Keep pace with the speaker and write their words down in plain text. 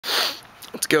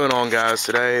What's going on, guys?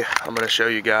 Today I'm going to show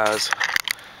you guys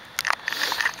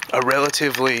a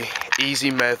relatively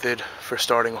easy method for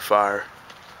starting a fire.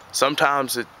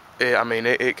 Sometimes it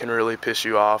can really piss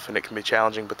you off and it can be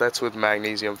challenging, but that's with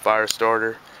magnesium fire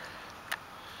starter.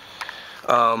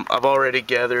 I've already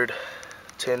gathered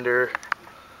tinder,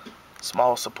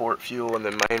 small support fuel, and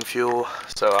then main fuel,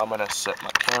 so I'm going to set my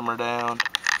camera down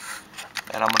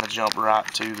and I'm going to jump right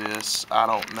to this. I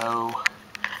don't know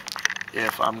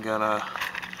if I'm going to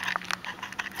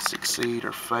succeed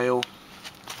or fail.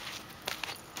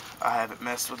 I haven't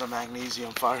messed with a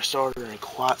magnesium fire starter in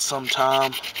quite some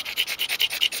time,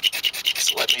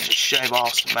 so let me just shave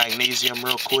off some magnesium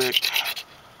real quick.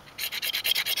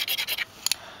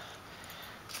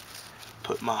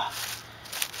 Put my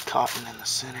cotton in the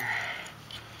center.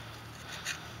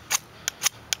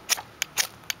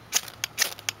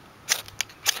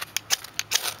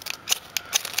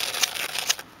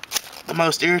 The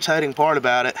most irritating part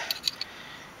about it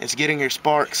is getting your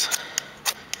sparks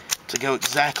to go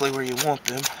exactly where you want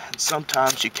them, and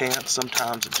sometimes you can't,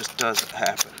 sometimes it just doesn't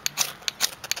happen.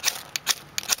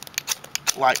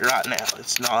 Like right now,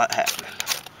 it's not happening.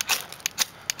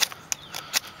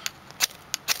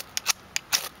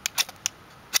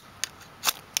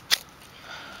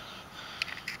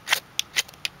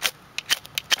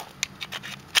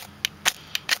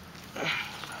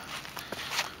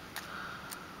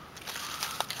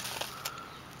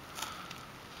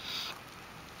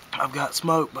 I've got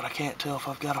smoke, but I can't tell if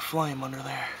I've got a flame under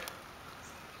there.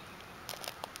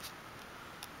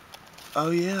 Oh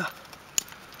yeah,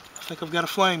 I think I've got a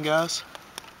flame, guys.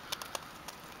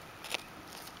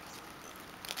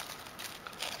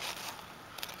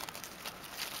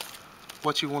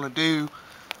 What you want to do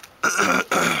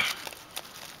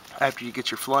after you get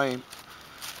your flame,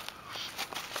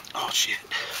 oh shit.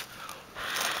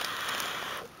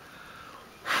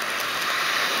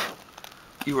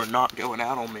 You are not going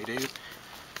out on me, dude.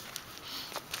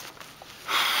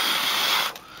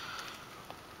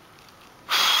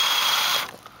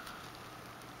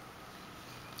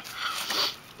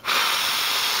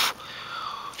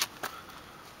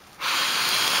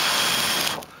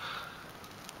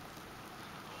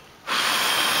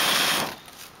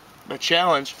 The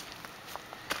challenge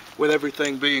with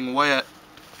everything being wet,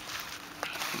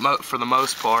 for the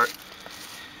most part,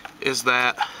 is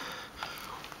that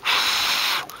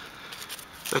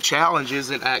the challenge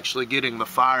isn't actually getting the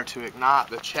fire to ignite.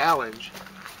 The challenge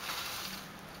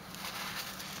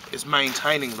is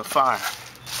maintaining the fire.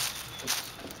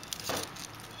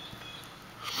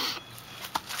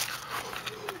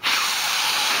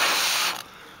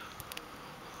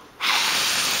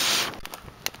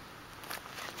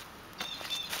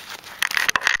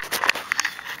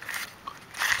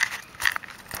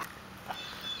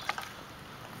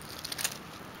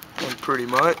 And pretty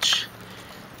much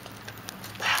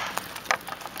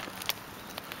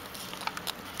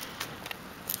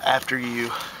after you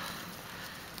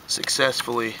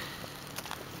successfully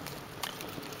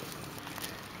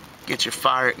get your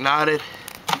fire ignited,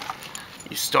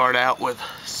 you start out with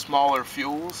smaller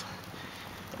fuels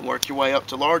and work your way up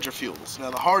to larger fuels.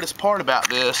 Now the hardest part about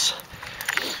this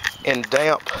in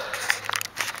damp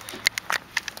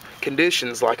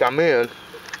conditions like I'm in,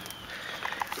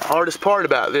 the hardest part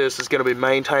about this is going to be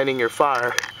maintaining your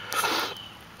fire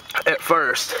at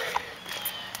first.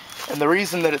 And the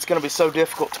reason that it's going to be so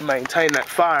difficult to maintain that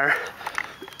fire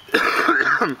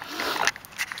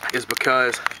is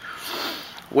because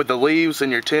with the leaves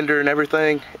and your tinder and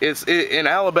everything, in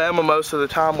Alabama most of the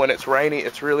time when it's rainy,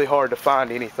 it's really hard to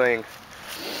find anything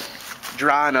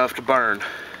dry enough to burn.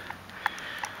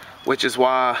 Which is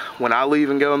why when I leave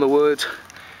and go in the woods,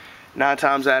 9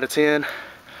 times out of 10,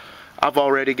 I've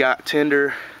already got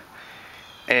tinder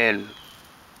and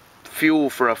fuel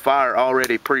for a fire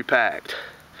already pre-packed.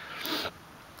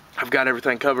 I've got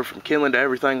everything covered from kindling to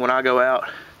everything when I go out.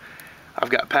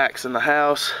 I've got packs in the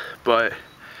house, but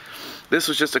this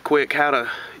was just a quick how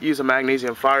to use a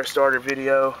magnesium fire starter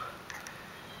video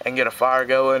and get a fire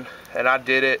going. And I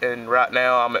did it, and right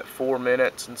now I'm at 4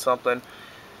 minutes and something.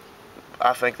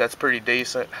 I think that's pretty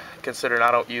decent considering I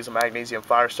don't use a magnesium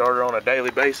fire starter on a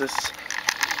daily basis.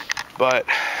 But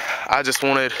I just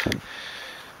wanted,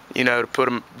 to put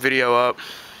a video up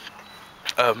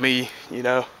of me,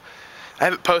 I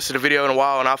haven't posted a video in a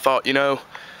while, and I thought,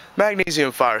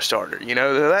 magnesium fire starter,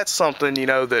 that's something,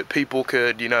 that people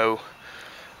could,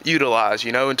 utilize,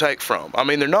 and take from. I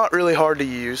mean, they're not really hard to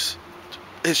use.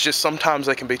 It's just sometimes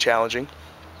they can be challenging.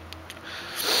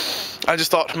 I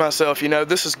just thought to myself,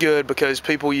 this is good because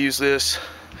people use this,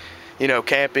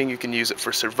 camping. You can use it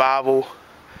for survival,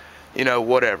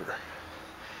 whatever.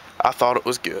 I thought it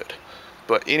was good.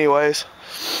 But anyways,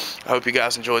 I hope you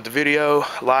guys enjoyed the video.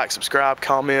 Like, subscribe,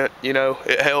 comment, you know,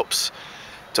 it helps.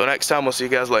 Till next time, we'll see you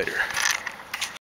guys later.